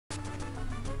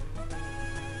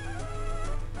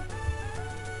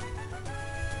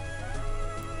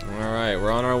Alright,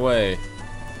 we're on our way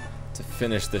to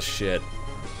finish this shit.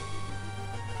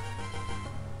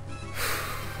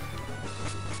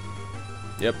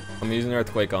 Yep, I'm using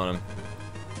Earthquake on him.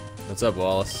 What's up,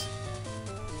 Wallace?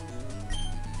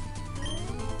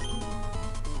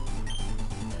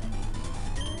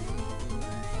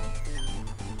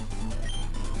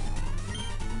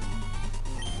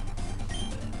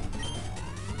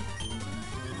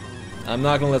 I'm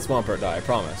not gonna let Swampert die, I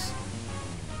promise.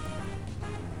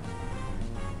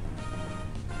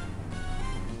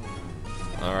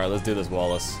 Alright, let's do this,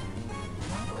 Wallace.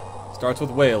 Starts with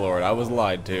Wailord, I was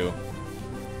lied to.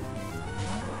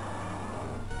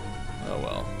 Oh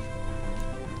well.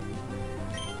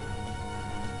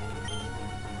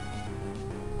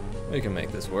 We can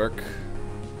make this work.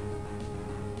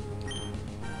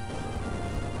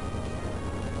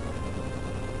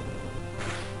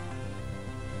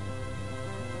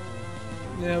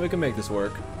 Yeah, we can make this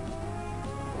work.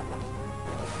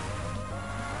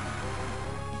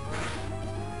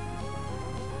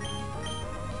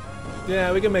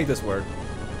 Yeah, we can make this work.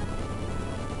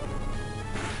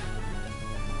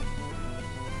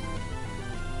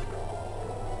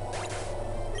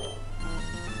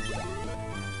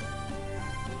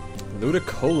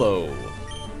 Ludicolo.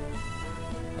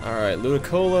 Alright,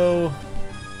 Ludicolo.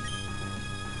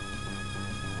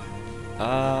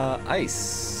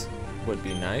 Ice would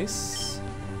be nice.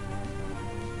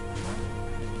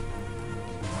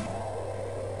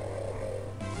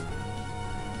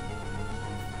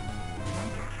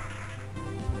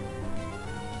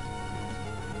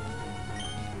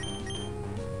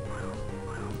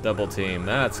 Double team,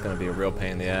 that's gonna be a real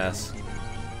pain in the ass.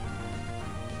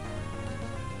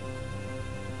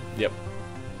 Yep.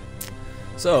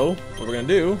 So, what we're gonna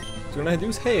do is we're gonna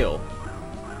use Hail.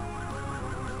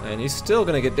 And he's still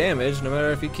gonna get damaged no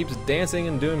matter if he keeps dancing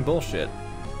and doing bullshit.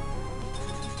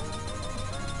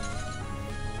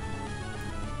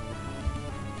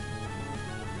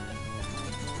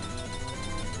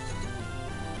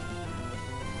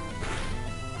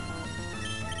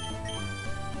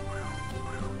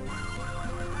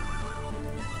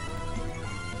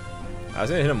 I was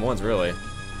gonna hit him once, really.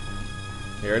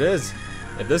 Here it is.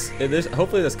 If this,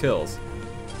 hopefully this kills.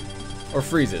 Or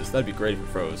freezes. That'd be great if it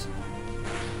froze.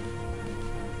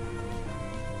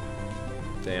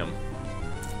 Damn.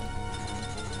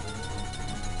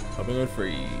 Hoping it would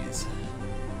freeze.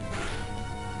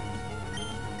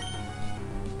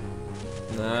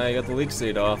 Nah, I got the leech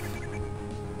seed off.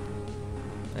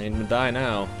 I need him to die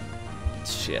now.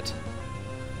 Shit.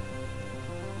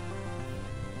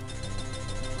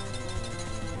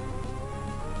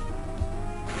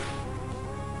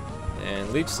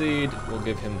 And leech seed will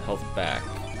give him health back.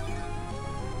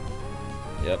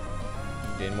 Yep.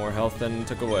 Gain more health than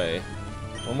took away.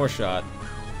 One more shot.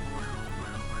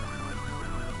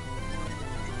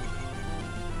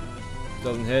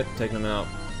 Doesn't hit, taking him out.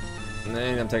 And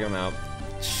I'm taking him out.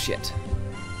 Shit.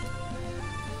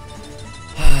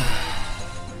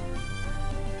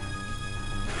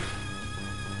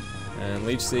 And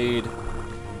leech seed.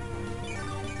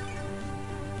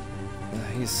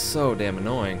 He's so damn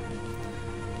annoying.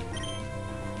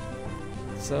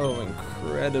 So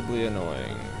incredibly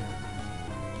annoying.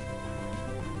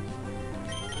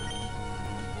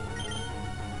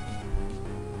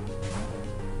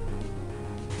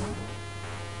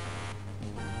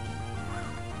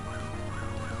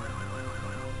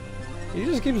 He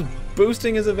just keeps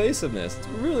boosting his evasiveness. It's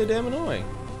really damn annoying.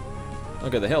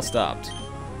 Okay, the hail stopped.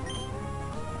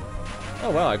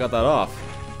 Oh wow, I got that off.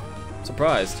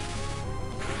 Surprised.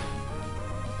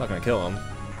 Not gonna kill him.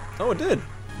 Oh, it did.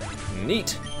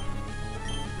 Neat.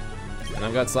 And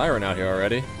I've got Siren out here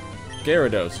already.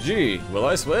 Gyarados. Gee, will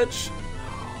I switch?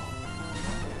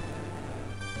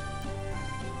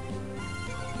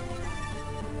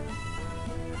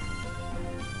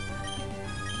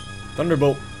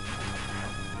 Thunderbolt.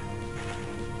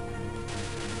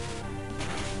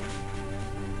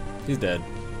 He's dead.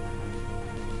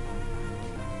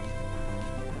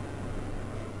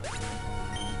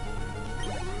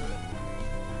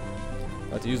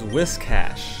 About to use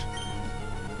Whiskash.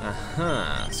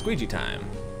 Aha, squeegee time.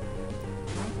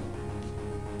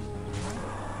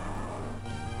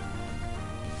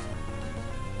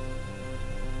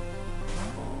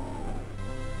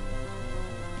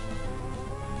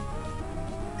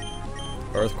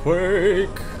 Earthquake.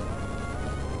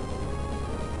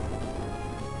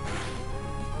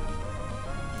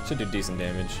 Should do decent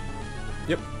damage.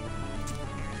 Yep.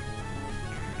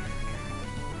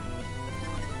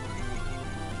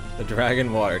 The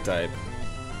dragon water type.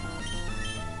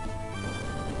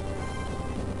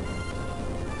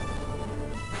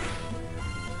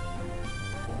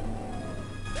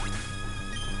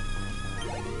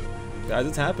 Guys,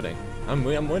 it's happening. I'm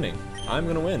winning. I'm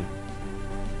gonna win.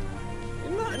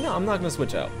 No, I'm not gonna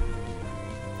switch out.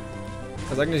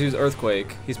 Because I can just use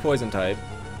Earthquake. He's poison type.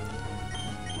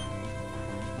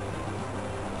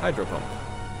 Hydro Pump.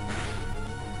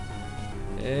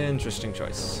 Interesting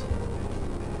choice.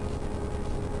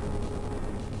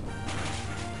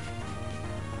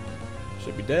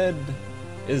 Should be dead.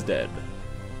 Is dead.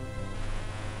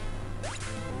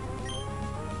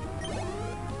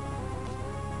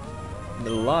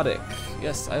 Melodic.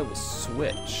 Yes, I will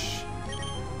switch.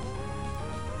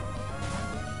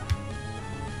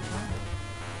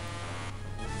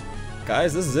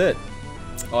 Guys, this is it.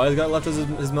 All he's got left is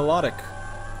his melodic.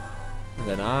 And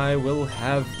then I will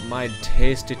have my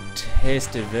tasty,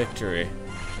 tasty victory.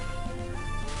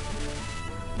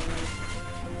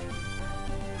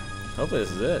 Hopefully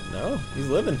this is it. No, he's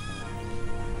living.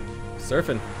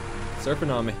 Surfing.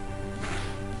 Surfing on me.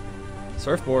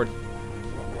 Surfboard.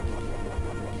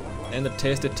 And the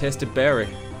tasty, tasty berry.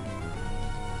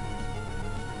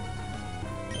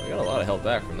 We got a lot of health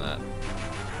back from that.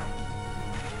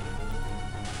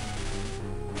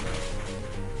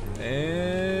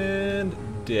 And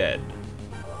dead.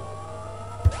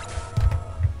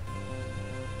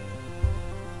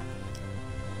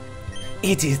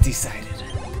 It is decided.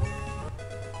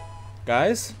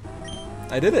 Guys,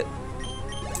 I did it.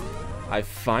 I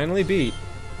finally beat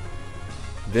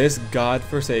this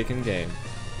godforsaken game.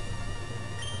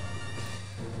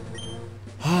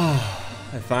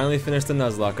 I finally finished the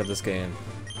nuzlocke of this game.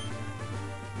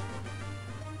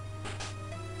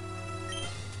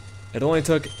 It only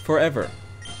took forever.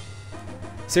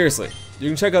 Seriously, you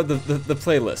can check out the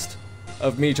playlist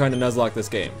of me trying to nuzlocke this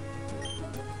game.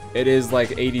 It is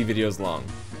like 80 videos long.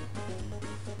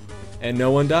 And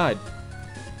no one died.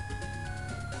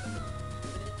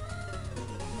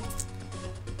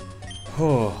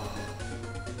 Oh.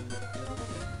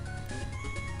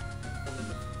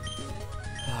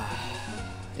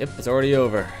 Yep, it's already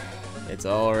over. It's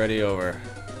already over.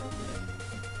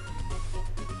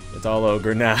 It's all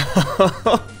ogre now.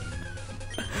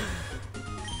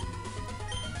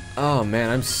 Oh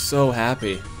man, I'm so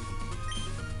happy.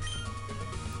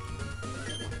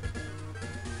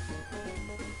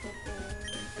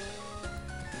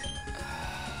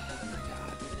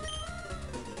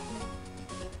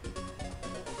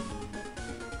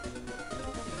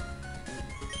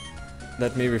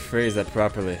 Let me rephrase that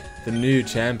properly. The new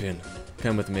champion.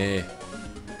 Come with me.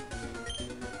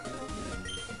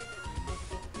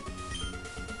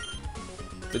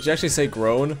 Did you actually say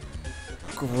groan?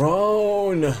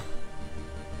 Groan!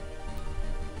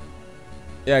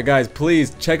 Yeah, guys,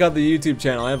 please check out the YouTube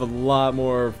channel. I have a lot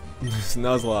more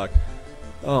Nuzlocke.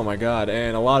 Oh my god,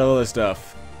 and a lot of other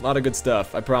stuff. A lot of good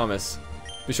stuff, I promise.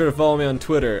 Be sure to follow me on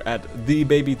Twitter at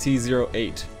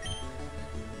TheBabyT08.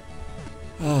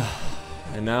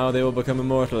 And now they will become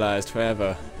immortalized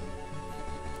forever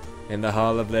in the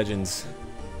Hall of Legends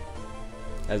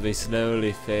as we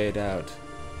slowly fade out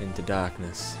into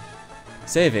darkness.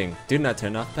 Saving, do not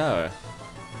turn off power.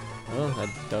 Well, I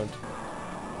don't.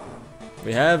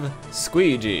 We have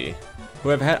Squeegee,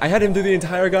 who I had him do the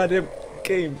entire goddamn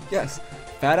game. Yes,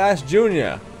 Fat Ass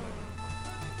Jr.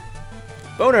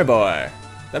 Boner Boy,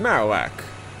 the Marowak.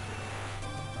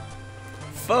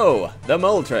 Foe, the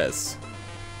Moltres.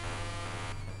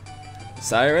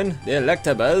 Siren, the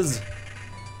Electabuzz.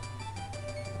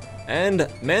 And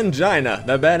Mangina,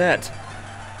 the Banette.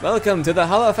 Welcome to the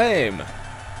Hall of Fame.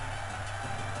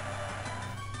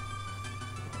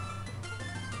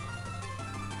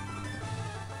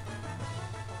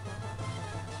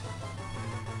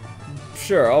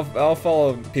 Sure, I'll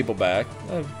follow people back.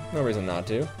 No reason not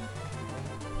to.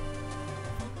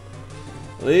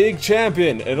 League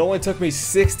Champion. It only took me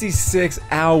 66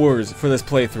 hours for this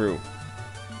playthrough.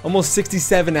 Almost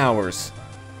 67 hours.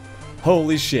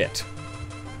 Holy shit.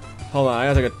 Hold on,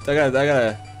 I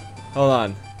gotta hold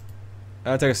on. I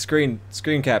gotta take a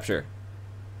screen capture.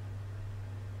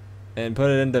 And put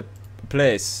it into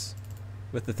place.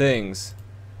 With the things.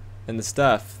 And the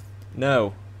stuff.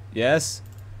 No. Yes?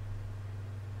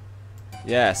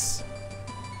 Yes.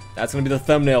 That's gonna be the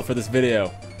thumbnail for this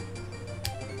video.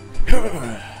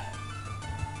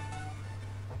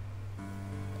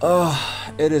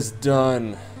 Oh, it is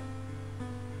done.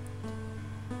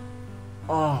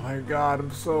 Oh my god,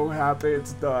 I'm so happy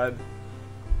it's done.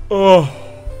 Oh.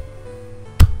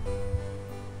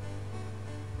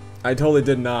 I totally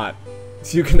did not.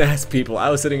 You can ask people. I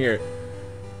was sitting here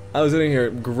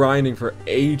grinding for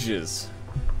ages.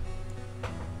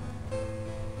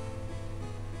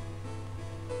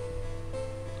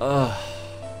 Oh,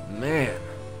 man.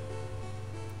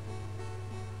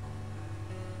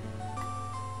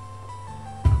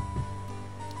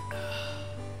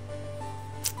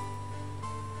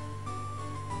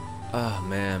 Oh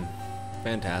man,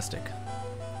 fantastic.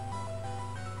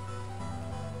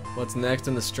 What's next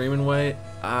in the streaming way?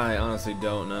 I honestly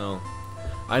don't know.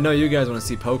 I know you guys want to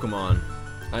see Pokemon.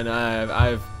 I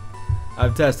know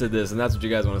I've tested this, and that's what you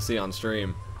guys want to see on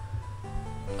stream.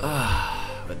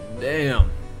 But damn.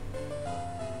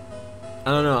 I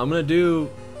don't know. I'm gonna do.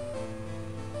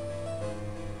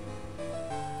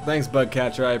 Thanks,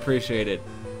 Bugcatcher. I appreciate it.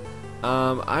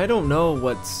 I don't know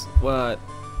what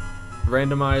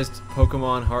randomized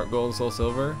Pokemon Heart Gold Soul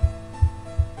Silver.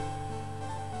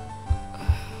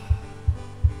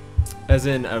 As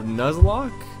in a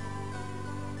nuzlocke?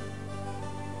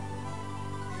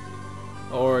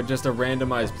 Or just a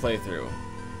randomized playthrough?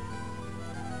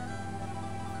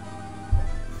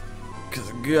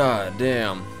 Cause god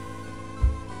damn.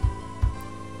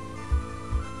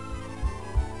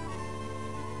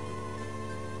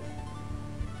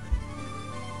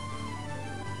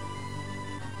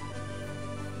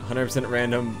 %,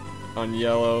 random on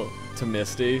yellow to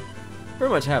Misty.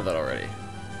 Pretty much have that already.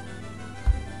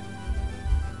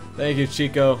 Thank you,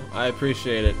 Chico. I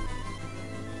appreciate it.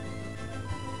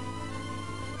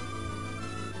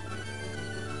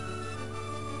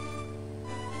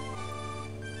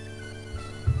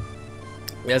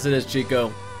 Yes, it is,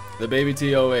 Chico. The baby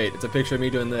T08. It's a picture of me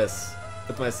doing this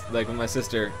with my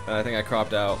sister. I think I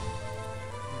cropped out.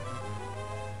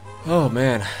 Oh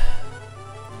man,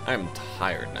 I'm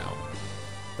tired now.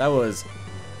 That was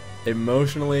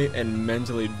emotionally and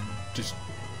mentally just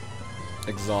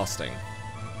exhausting.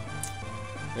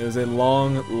 It was a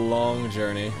long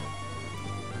journey.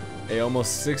 A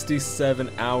almost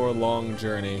 67-hour-long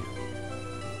journey.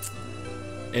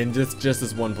 And just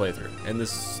this one playthrough. And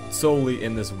this solely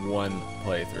in this one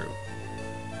playthrough.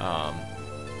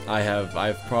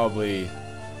 I've probably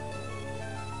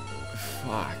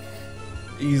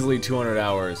easily 200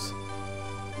 hours.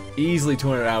 Easily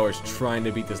 200 hours trying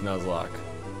to beat this Nuzlocke.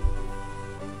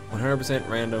 100%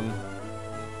 random.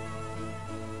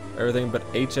 Everything but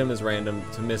HM is random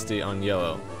to Misty on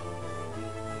yellow.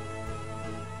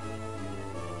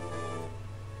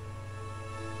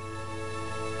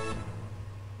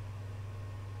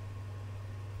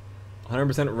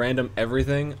 %, random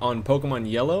everything on Pokemon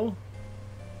Yellow?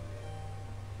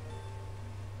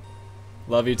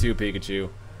 Love you too, Pikachu.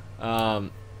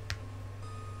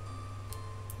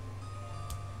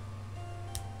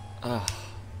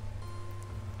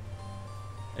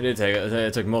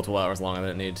 It took multiple hours longer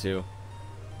than it needed to.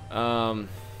 On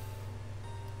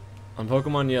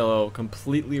Pokemon Yellow,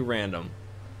 completely random.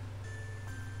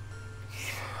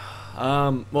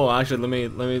 Well, actually,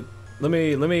 let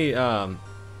me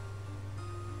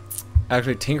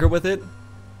actually tinker with it.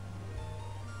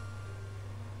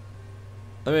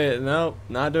 No,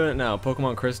 not doing it now.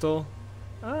 Pokemon Crystal.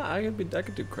 I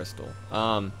could do Crystal.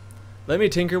 Let me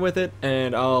tinker with it,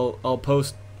 and I'll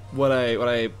post what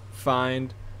I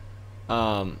find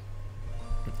on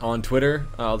Twitter.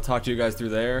 I'll talk to you guys through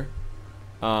there.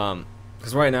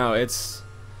 Because right now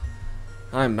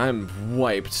I'm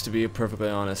wiped, to be perfectly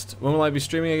honest. When will I be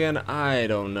streaming again? I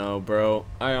don't know, bro.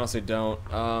 I honestly don't.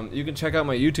 You can check out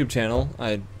my YouTube channel.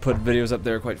 I put videos up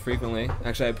there quite frequently.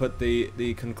 Actually, I put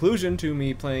the conclusion to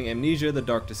me playing Amnesia: The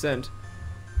Dark Descent.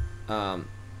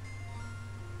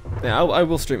 Yeah, I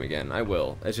will stream again. I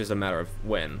will. It's just a matter of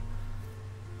when.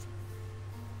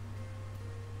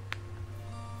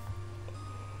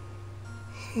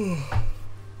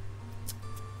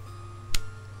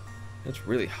 It's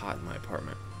really hot in my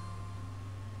apartment.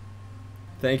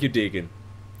 Thank you, Deacon.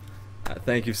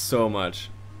 Thank you so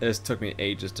much. This took me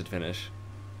ages to finish.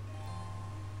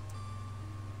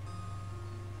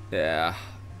 Yeah.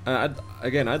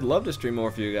 Again, I'd love to stream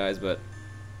more for you guys, but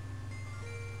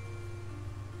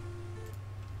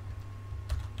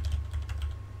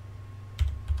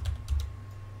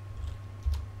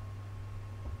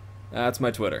that's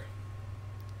my Twitter.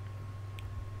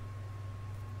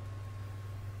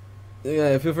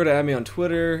 Yeah, feel free to add me on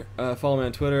Twitter. Follow me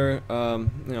on Twitter. You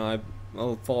know,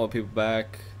 I'll follow people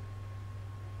back.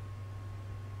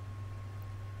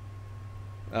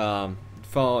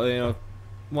 Follow,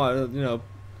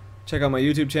 check out my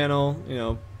YouTube channel. You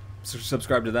know,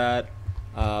 subscribe to that.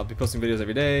 I'll be posting videos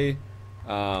every day.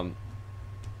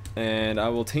 And I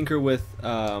will tinker with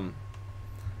the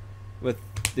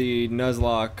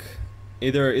Nuzlocke,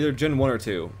 either Gen 1 or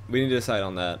 2. We need to decide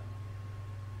on that.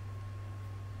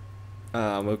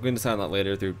 We can decide on that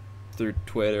later through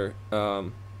Twitter.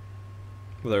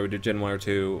 Whether we do Gen 1 or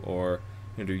 2, or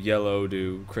do yellow,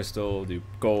 do crystal, do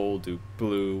gold, do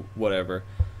blue, whatever.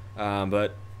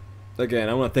 But again,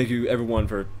 I want to thank you everyone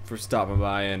for stopping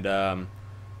by, and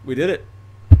we did it.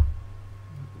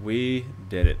 We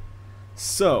did it.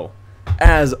 So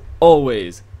as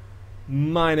always,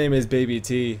 my name is Baby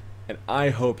T, and I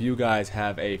hope you guys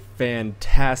have a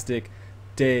fantastic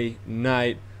day,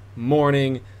 night,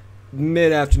 morning,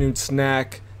 mid-afternoon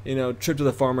snack, you know, trip to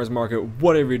the farmer's market,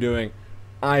 whatever you're doing.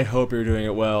 I hope you're doing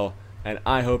it well, and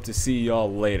I hope to see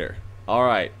y'all later.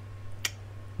 Alright,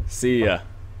 see ya.